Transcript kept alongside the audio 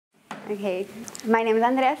Okay, my name is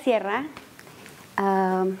Andrea Sierra.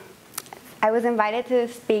 I was invited to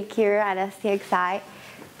speak here at STXi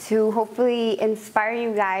to hopefully inspire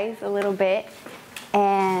you guys a little bit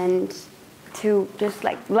and to just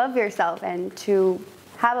like love yourself and to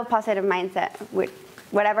have a positive mindset with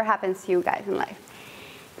whatever happens to you guys in life.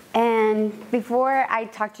 And before I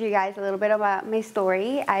talk to you guys a little bit about my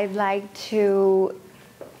story, I'd like to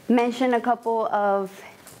mention a couple of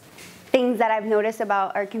things that I've noticed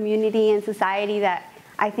about our community and society that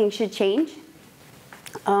I think should change.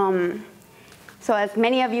 So as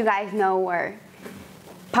many of you guys know, our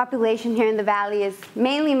population here in the Valley is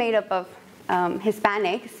mainly made up of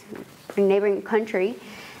Hispanics from neighboring country.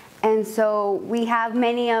 And so we have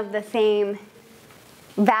many of the same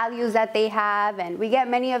values that they have, and we get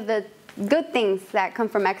many of the good things that come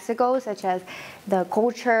from Mexico, such as the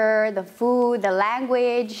culture, the food, the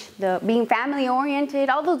language, the being family oriented,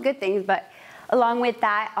 all those good things. But along with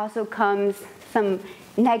that also comes some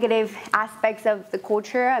negative aspects of the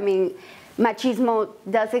culture. I mean, machismo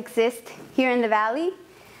does exist here in the Valley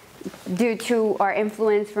due to our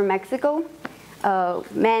influence from Mexico.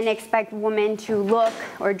 Men expect women to look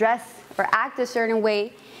or dress or act a certain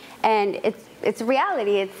way, and it's a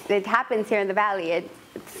reality. It happens here in the Valley. It's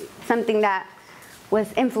something that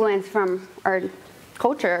was influenced from our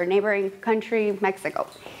culture, our neighboring country, Mexico.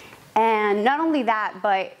 And not only that,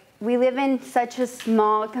 but we live in such a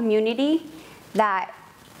small community that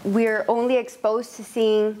we're only exposed to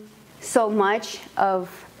seeing so much of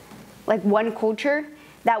like one culture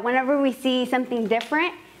that whenever we see something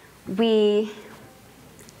different, we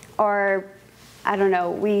stare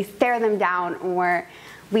them down, or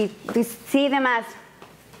we see them as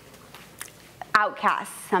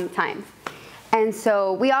outcasts sometimes. And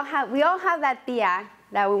so we all have that tia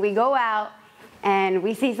that when we go out and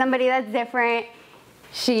we see somebody that's different,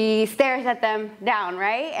 she stares at them down,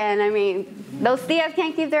 right? And I mean, those tias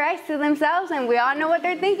can't keep their eyes to themselves, and we all know what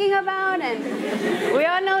they're thinking about, and we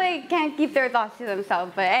all know they can't keep their thoughts to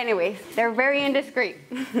themselves. But anyways, they're very indiscreet.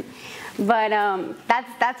 But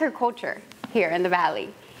that's our culture here in the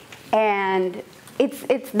Valley. And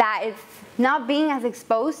it's not being as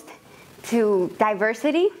exposed to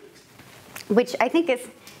diversity, which I think is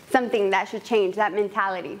something that should change, that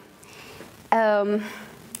mentality. In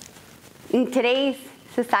today's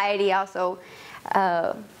society also,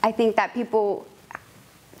 I think that people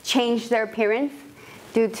change their appearance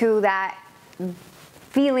due to that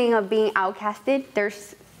feeling of being outcasted.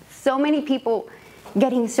 There's so many people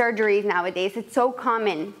getting surgeries nowadays. It's so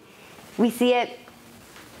common. We see it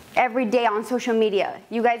every day on social media.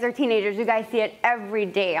 You guys are teenagers, you guys see it every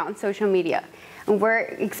day on social media. And we're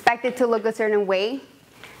expected to look a certain way,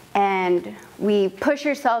 and we push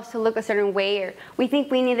ourselves to look a certain way, or we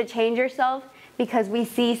think we need to change ourselves because we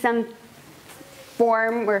see some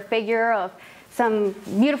form or figure of some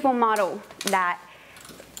beautiful model that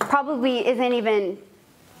probably isn't even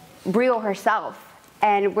real herself.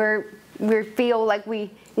 And we feel like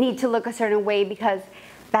we need to look a certain way because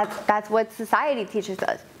that's what society teaches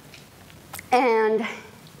us. And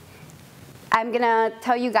I'm gonna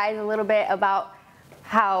tell you guys a little bit about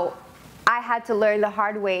how I had to learn the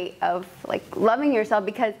hard way of like loving yourself,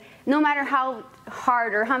 because no matter how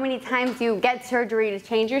hard or how many times you get surgery to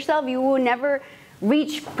change yourself, you will never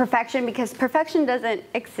reach perfection, because perfection doesn't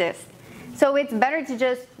exist. So it's better to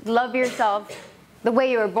just love yourself the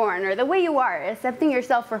way you were born, or the way you are, accepting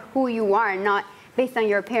yourself for who you are, not based on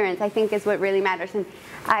your appearance, I think is what really matters. And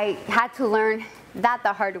I had to learn that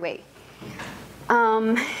the hard way.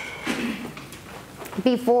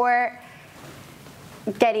 Before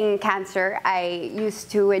getting cancer, I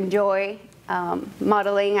used to enjoy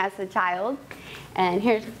modeling as a child. And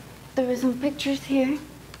there were some pictures here.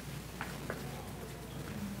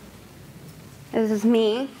 This is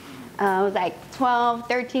me. I was like 12,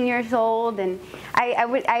 13 years old, and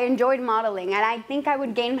I enjoyed modeling, and I think I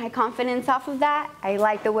would gain my confidence off of that. I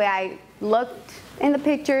liked the way I looked in the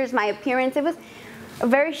pictures, my appearance. It was a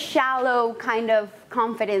very shallow kind of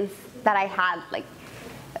confidence that I had. Like,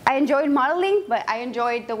 I enjoyed modeling, but I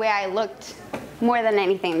enjoyed the way I looked more than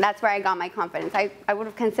anything. That's where I got my confidence. I would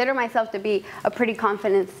have considered myself to be a pretty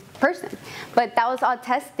confident person. But that was all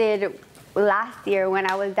tested last year when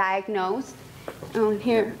I was diagnosed. Oh,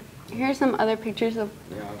 here's some other pictures of,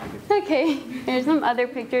 okay, here's some other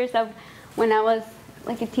pictures of when I was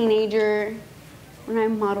like a teenager, when I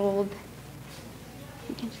modeled.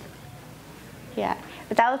 Yeah,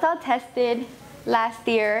 but that was all tested last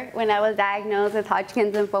year when I was diagnosed with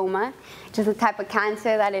Hodgkin's lymphoma, which is a type of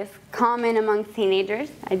cancer that is common amongst teenagers.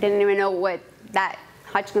 I didn't even know what that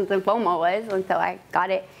Hodgkin's lymphoma was until I got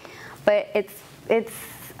it. But it's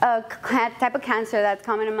a type of cancer that's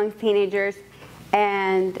common amongst teenagers,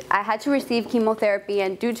 and I had to receive chemotherapy,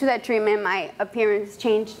 and due to that treatment, my appearance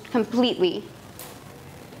changed completely.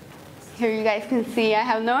 Here you guys can see I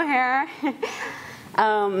have no hair.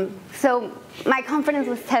 So my confidence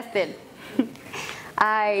was tested.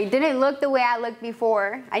 I didn't look the way I looked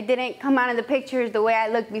before. I didn't come out of the pictures the way I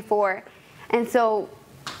looked before. And so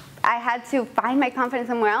I had to find my confidence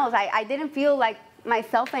somewhere else. I didn't feel like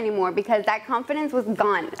myself anymore because that confidence was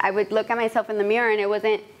gone. I would look at myself in the mirror and it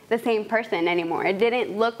wasn't the same person anymore. It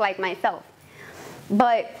didn't look like myself.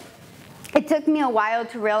 But it took me a while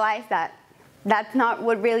to realize that that's not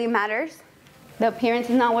what really matters. The appearance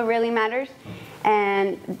is not what really matters.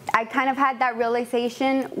 And I kind of had that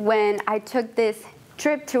realization when I took this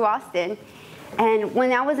trip to Austin. And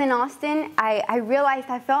when I was in Austin, I realized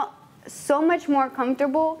I felt so much more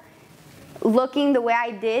comfortable looking the way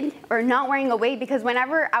I did or not wearing a wig, because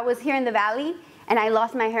whenever I was here in the Valley and I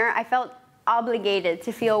lost my hair, I felt obligated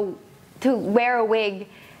to wear a wig.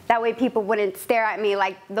 That way people wouldn't stare at me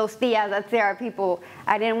like those tias that stare at people.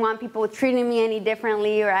 I didn't want people treating me any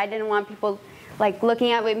differently, or I didn't want people like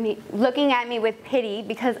looking at me with pity,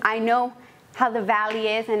 because I know how the Valley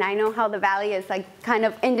is, and I know how the Valley is like kind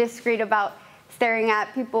of indiscreet about staring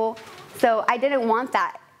at people. So I didn't want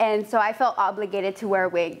that. And so I felt obligated to wear a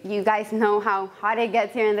wig. You guys know how hot it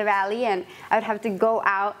gets here in the Valley, and I would have to go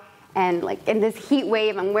out and like in this heat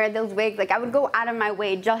wave and wear those wigs. Like I would go out of my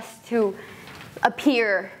way just to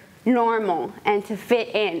appear normal and to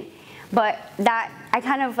fit in. But that, I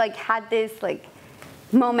kind of like had this like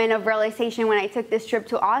moment of realization when I took this trip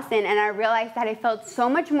to Austin, and I realized that I felt so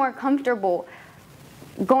much more comfortable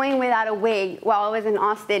going without a wig while I was in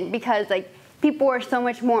Austin, because like people were so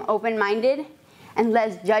much more open-minded and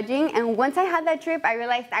less judging. And once I had that trip, I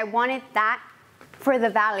realized I wanted that for the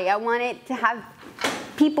Valley. I wanted to have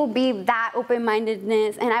people be that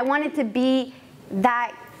open-mindedness, and I wanted to be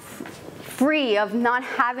that free of not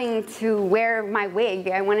having to wear my wig.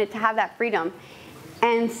 I wanted to have that freedom.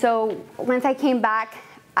 And so once I came back,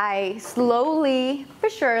 I slowly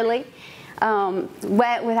but surely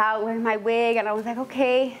went without wearing my wig, and I was like,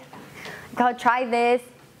 okay, I'll try this.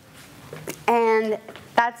 And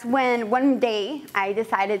that's when one day I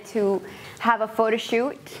decided to have a photo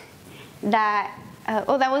shoot that,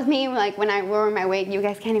 that was me like when I wore my wig. You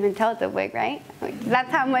guys can't even tell it's a wig, right? Like, that's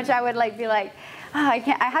how much I would like be like, oh, I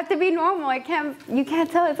have to be normal. You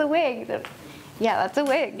can't tell it's a wig. So, yeah, that's a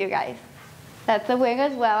wig, you guys. That's a wig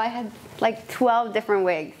as well. I had like 12 different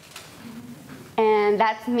wigs. And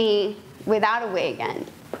that's me without a wig and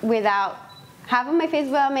without half of my face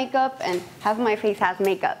without makeup and half of my face has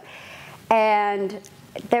makeup. And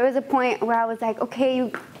there was a point where I was like,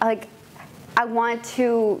 okay, I want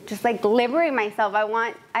to just like liberate myself.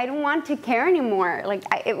 I don't want to care anymore. Like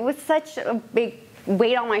it was such a big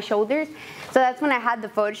weight on my shoulders. So that's when I had the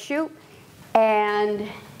photo shoot, and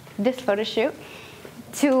this photo shoot,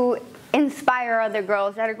 to inspire other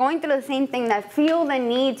girls that are going through the same thing, that feel the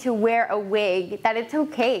need to wear a wig, that it's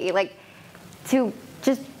okay, like to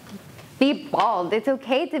just be bald. It's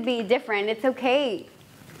okay to be different. It's okay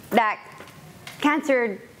that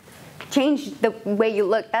cancer changed the way you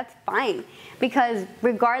look. That's fine, because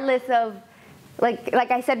regardless of,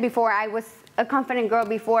 like I said before, I was a confident girl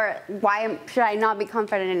before. Why should I not be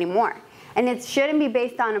confident anymore? And it shouldn't be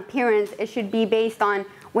based on appearance. It should be based on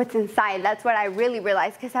what's inside. That's what I really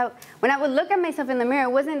realized, because when I would look at myself in the mirror,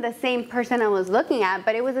 it wasn't the same person I was looking at,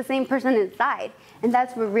 but it was the same person inside, and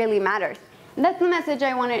that's what really matters. And that's the message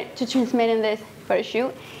I wanted to transmit in this photo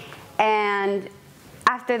shoot. And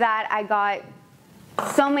after that, I got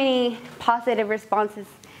so many positive responses.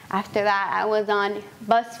 After that, I was on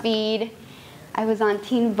BuzzFeed, I was on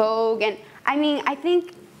Teen Vogue, and I mean, I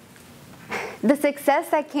think the success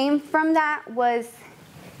that came from that was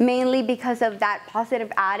mainly because of that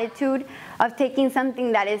positive attitude of taking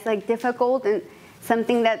something that is like difficult and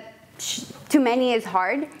something that to many is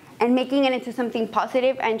hard, and making it into something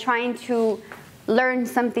positive and trying to learn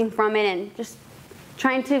something from it, and just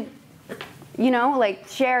trying to, you know, like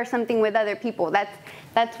share something with other people.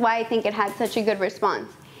 That's why I think it had such a good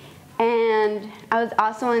response. And I was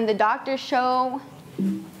also in the doctor show.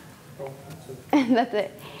 That's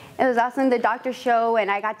it. It was also in the doctor show,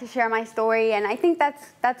 and I got to share my story, and I think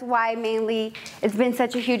that's why mainly it's been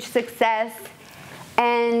such a huge success.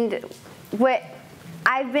 And what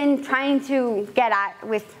I've been trying to get at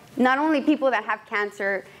with not only people that have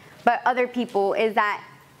cancer, but other people, is that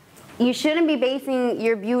you shouldn't be basing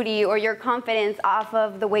your beauty or your confidence off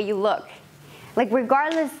of the way you look. Like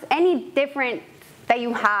regardless, any difference that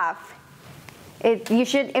you have, you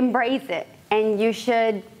should embrace it, and you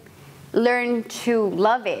should learn to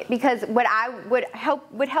love it. Because what would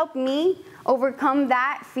help me overcome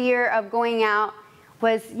that fear of going out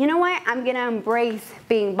was, you know what, I'm gonna embrace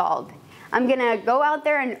being bald. I'm gonna go out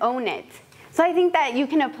there and own it. So I think that you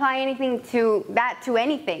can apply anything to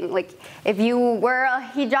anything. Like if you wear a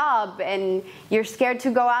hijab and you're scared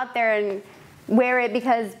to go out there and wear it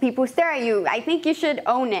because people stare at you, I think you should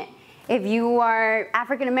own it. If you are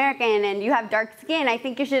African American and you have dark skin, I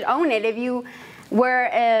think you should own it. If you wear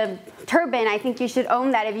a turban, I think you should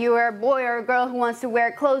own that. If you are a boy or a girl who wants to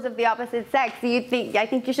wear clothes of the opposite sex, I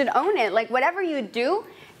think you should own it. Like whatever you do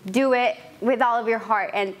it with all of your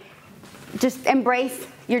heart and just embrace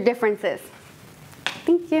your differences.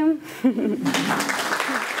 Thank you.